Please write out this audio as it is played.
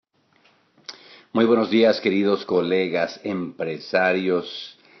Muy buenos días, queridos colegas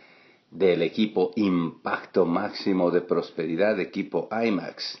empresarios del equipo Impacto Máximo de Prosperidad, equipo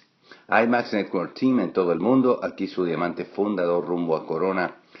IMAX. IMAX Network Team en todo el mundo, aquí su diamante fundador rumbo a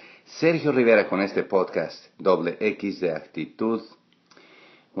Corona, Sergio Rivera con este podcast, doble X de actitud.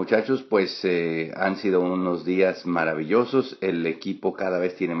 Muchachos, pues han sido unos días maravillosos, el equipo cada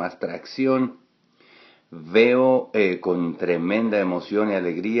vez tiene más tracción. Veo con tremenda emoción y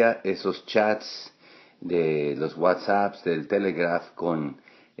alegría esos chats de los WhatsApps, del Telegraph, con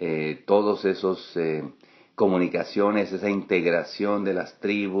todos esos comunicaciones, esa integración de las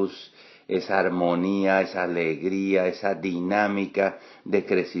tribus, esa armonía, esa alegría, esa dinámica de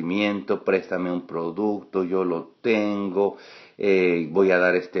crecimiento. Préstame un producto, yo lo tengo, voy a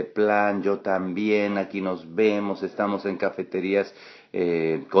dar este plan, yo también, aquí nos vemos, estamos en cafeterías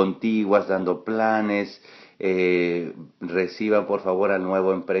contiguas dando planes, reciban por favor al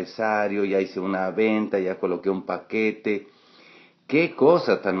nuevo empresario, ya hice una venta, ya coloqué un paquete. ¡Qué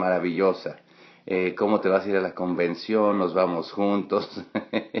cosa tan maravillosa! ¿Cómo te vas a ir a la convención? Nos vamos juntos.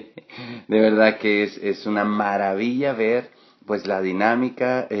 De verdad que es una maravilla ver pues la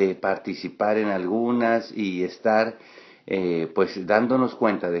dinámica, participar en algunas y estar pues dándonos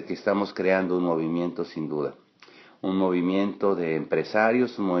cuenta de que estamos creando un movimiento sin duda. Un movimiento de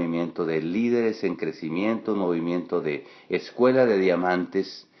empresarios, un movimiento de líderes en crecimiento, un movimiento de escuela de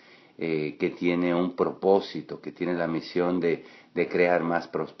diamantes que tiene un propósito, que tiene la misión de crear más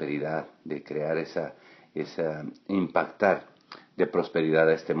prosperidad, de crear esa impactar de prosperidad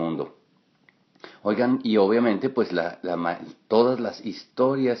a este mundo. Oigan, y obviamente pues todas las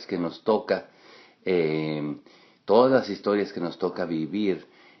historias que nos toca, todas las historias que nos toca vivir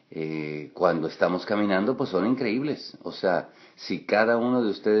cuando estamos caminando, pues son increíbles. O sea, si cada uno de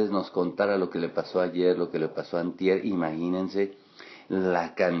ustedes nos contara lo que le pasó ayer, lo que le pasó antier, imagínense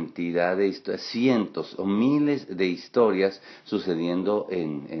la cantidad de historias, cientos o miles de historias sucediendo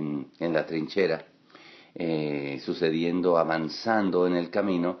en la trinchera, sucediendo, avanzando en el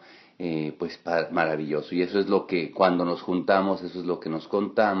camino, pues maravilloso. Y eso es lo que cuando nos juntamos, eso es lo que nos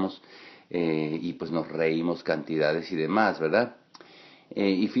contamos, y pues nos reímos cantidades y demás, ¿verdad?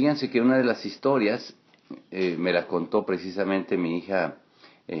 Y fíjense que una de las historias me la contó precisamente mi hija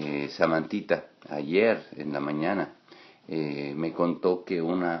Samantita ayer en la mañana. Me contó que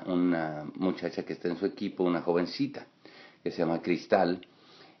una muchacha que está en su equipo, una jovencita que se llama Cristal,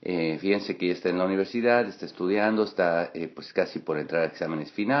 fíjense que ella está en la universidad, está estudiando, está pues casi por entrar a exámenes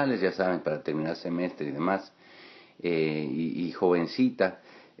finales, ya saben, para terminar semestre y demás, y jovencita,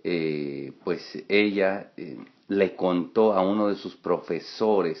 pues ella le contó a uno de sus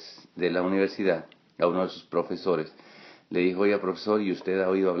profesores de la universidad, a uno de sus profesores, le dijo: oiga, profesor, ¿y usted ha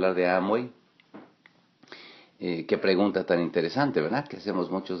oído hablar de Amway? Qué pregunta tan interesante, ¿verdad? Que hacemos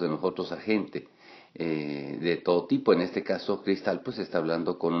muchos de nosotros a gente de todo tipo. En este caso, Cristal pues está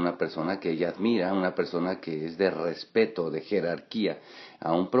hablando con una persona que ella admira, una persona que es de respeto, de jerarquía,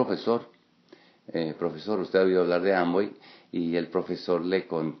 a un profesor. Profesor, ¿usted ha oído hablar de Amway? Y el profesor le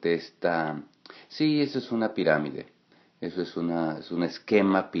contesta: sí, eso es una pirámide, eso es un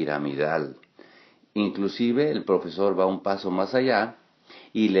esquema piramidal. Inclusive el profesor va un paso más allá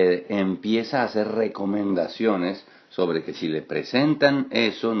y le empieza a hacer recomendaciones sobre que si le presentan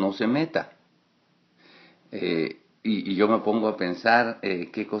eso no se meta. Y yo me pongo a pensar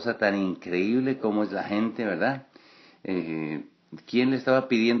qué cosa tan increíble cómo es la gente, ¿verdad? ¿Quién le estaba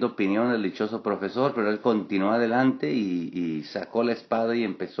pidiendo opinión al dichoso profesor? Pero él continuó adelante y sacó la espada y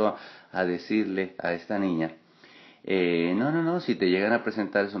empezó a decirle a esta niña: no, si te llegan a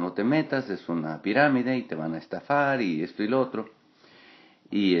presentar eso no te metas, es una pirámide y te van a estafar y esto y lo otro.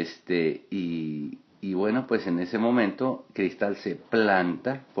 Y bueno, pues en ese momento Cristal se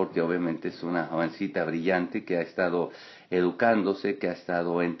planta, porque obviamente es una jovencita brillante que ha estado educándose, que ha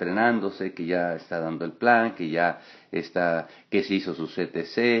estado entrenándose, que ya está dando el plan, que se hizo su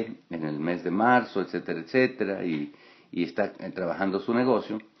CTC en el mes de marzo, etcétera, etcétera, y está trabajando su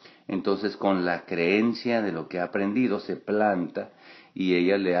negocio. Entonces, con la creencia de lo que ha aprendido, se planta y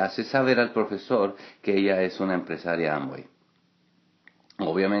ella le hace saber al profesor que ella es una empresaria Amway.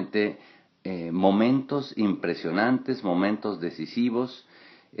 Obviamente, momentos impresionantes, momentos decisivos,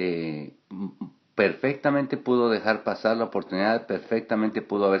 perfectamente pudo dejar pasar la oportunidad, perfectamente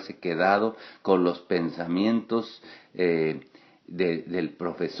pudo haberse quedado con los pensamientos del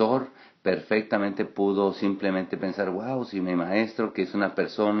profesor, perfectamente pudo simplemente pensar: wow, si mi maestro, que es una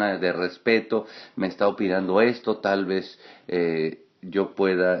persona de respeto, me está opinando esto, tal vez yo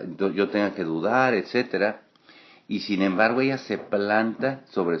tenga que dudar, etcétera. Y sin embargo ella se planta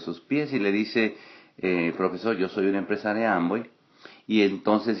sobre sus pies y le dice: profesor, yo soy una empresaria Amway Y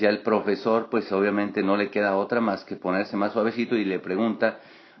entonces ya el profesor, pues obviamente no le queda otra más que ponerse más suavecito y le pregunta,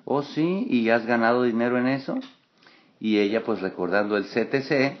 oh sí, ¿y has ganado dinero en eso? Y ella, pues recordando el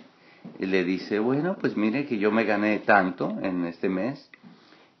CTC, le dice, bueno, pues mire que yo me gané tanto en este mes.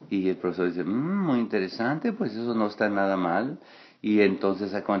 Y el profesor dice, muy interesante, pues eso no está nada mal. Y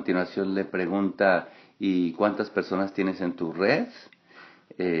entonces a continuación le pregunta, ¿y cuántas personas tienes en tu red?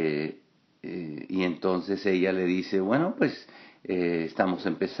 Eh, y entonces ella le dice, bueno, pues estamos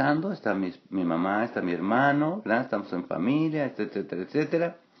empezando, está mi mamá, está mi hermano, ¿verdad? Estamos en familia, etcétera, etcétera,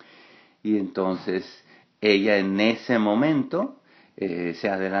 etcétera. Y entonces ella en ese momento se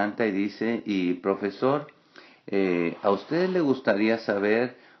adelanta y dice, y profesor, ¿a usted le gustaría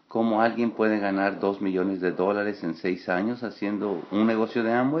saber cómo alguien puede ganar $2 millones en 6 años haciendo un negocio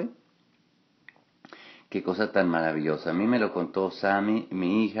de Amway? Qué cosa tan maravillosa. A mí me lo contó Sammy,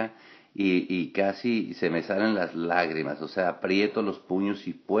 mi hija, y casi se me salen las lágrimas. O sea, aprieto los puños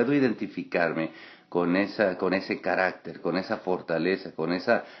y puedo identificarme con ese carácter, con esa fortaleza, con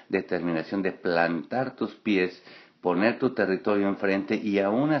esa determinación de plantar tus pies, poner tu territorio enfrente y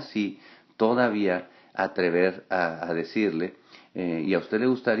aún así todavía atrever a decirle, ¿y a usted le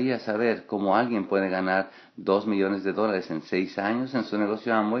gustaría saber cómo alguien puede ganar $2 millones en 6 años en su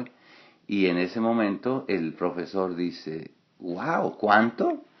negocio Amway? Y en ese momento el profesor dice, wow,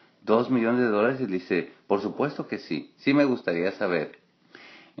 ¿cuánto? $2 millones. Y dice, por supuesto que sí, sí me gustaría saber.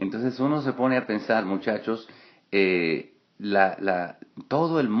 Entonces uno se pone a pensar, muchachos,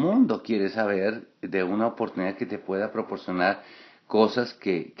 todo el mundo quiere saber de una oportunidad que te pueda proporcionar cosas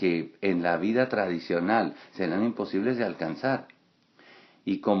que en la vida tradicional serán imposibles de alcanzar.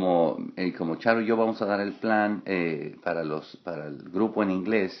 Y como Charo y yo vamos a dar el plan para el grupo en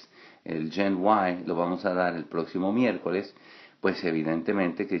inglés, el Gen Y, lo vamos a dar el próximo miércoles, pues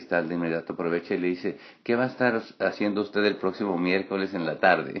evidentemente Cristal de inmediato aprovecha y le dice, ¿qué va a estar haciendo usted el próximo miércoles en la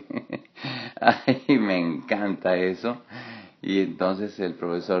tarde? Ay, me encanta eso. Y entonces el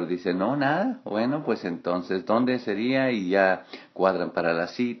profesor dice, no, nada, bueno, pues entonces, ¿dónde sería? Y ya cuadran para la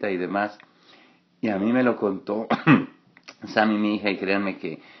cita y demás. Y a mí me lo contó Sammy, mi hija, y créanme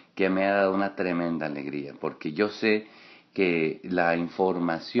que me ha dado una tremenda alegría, porque yo sé que la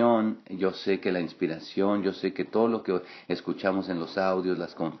información, yo sé que la inspiración, yo sé que todo lo que escuchamos en los audios,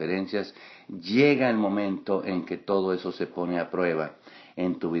 las conferencias, llega el momento en que todo eso se pone a prueba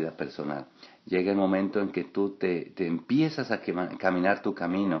en tu vida personal. Llega el momento en que tú te empiezas a caminar tu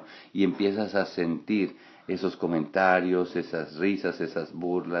camino y empiezas a sentir esos comentarios, esas risas, esas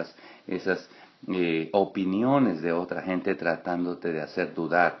burlas, esas opiniones de otra gente tratándote de hacer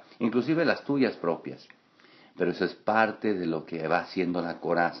dudar, inclusive las tuyas propias. Pero eso es parte de lo que va haciendo la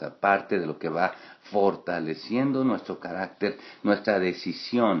coraza, parte de lo que va fortaleciendo nuestro carácter, nuestra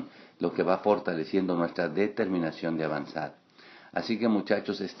decisión, lo que va fortaleciendo nuestra determinación de avanzar. Así que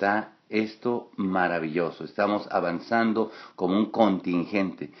muchachos, está esto maravilloso. Estamos avanzando como un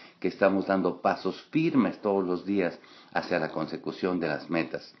contingente que estamos dando pasos firmes todos los días hacia la consecución de las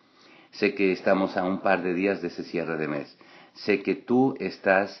metas. Sé que estamos a un par de días de ese cierre de mes. Sé que tú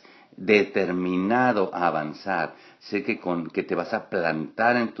estás determinado a avanzar. Sé que te vas a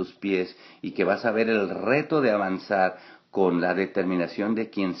plantar en tus pies y que vas a ver el reto de avanzar con la determinación de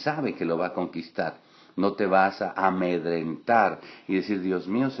quien sabe que lo va a conquistar. No te vas a amedrentar y decir, Dios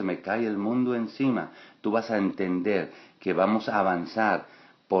mío, se me cae el mundo encima. Tú vas a entender que vamos a avanzar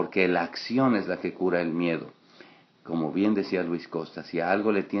porque la acción es la que cura el miedo. Como bien decía Luis Costa, si a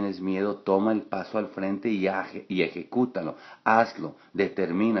algo le tienes miedo, toma el paso al frente y ejecútalo, hazlo,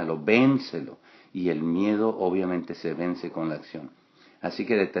 determínalo, vénselo. Y el miedo obviamente se vence con la acción. Así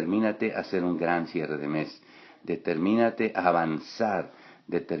que determínate a hacer un gran cierre de mes. Determínate a avanzar,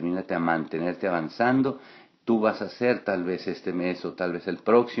 determínate a mantenerte avanzando. Tú vas a hacer tal vez este mes o tal vez el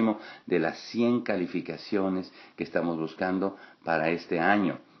próximo de las 100 calificaciones que estamos buscando para este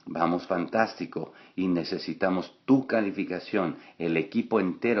año. Vamos fantástico y necesitamos tu calificación. El equipo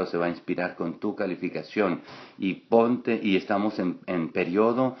entero se va a inspirar con tu calificación y estamos en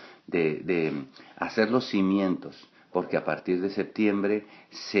periodo de hacer los cimientos, porque a partir de septiembre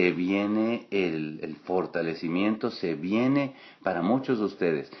se viene el fortalecimiento, se viene para muchos de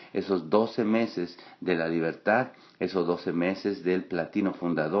ustedes esos 12 meses de la libertad, esos 12 meses del platino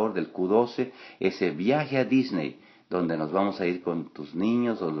fundador, del Q12, ese viaje a Disney, donde nos vamos a ir con tus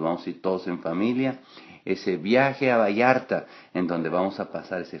niños, donde vamos a ir todos en familia, ese viaje a Vallarta, en donde vamos a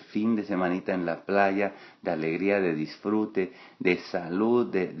pasar ese fin de semanita en la playa, de alegría, de disfrute, de salud,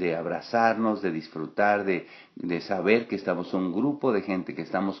 de abrazarnos, de disfrutar, de saber que estamos un grupo de gente que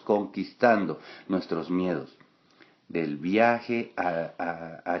estamos conquistando nuestros miedos. del viaje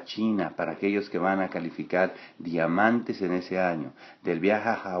a China para aquellos que van a calificar diamantes en ese año, del viaje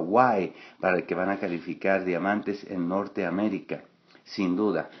a Hawái para el que van a calificar diamantes en Norteamérica. Sin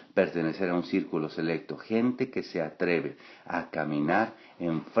duda, pertenecer a un círculo selecto, gente que se atreve a caminar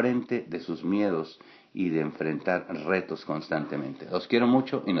enfrente de sus miedos y de enfrentar retos constantemente. Los quiero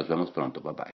mucho y nos vemos pronto. Bye bye.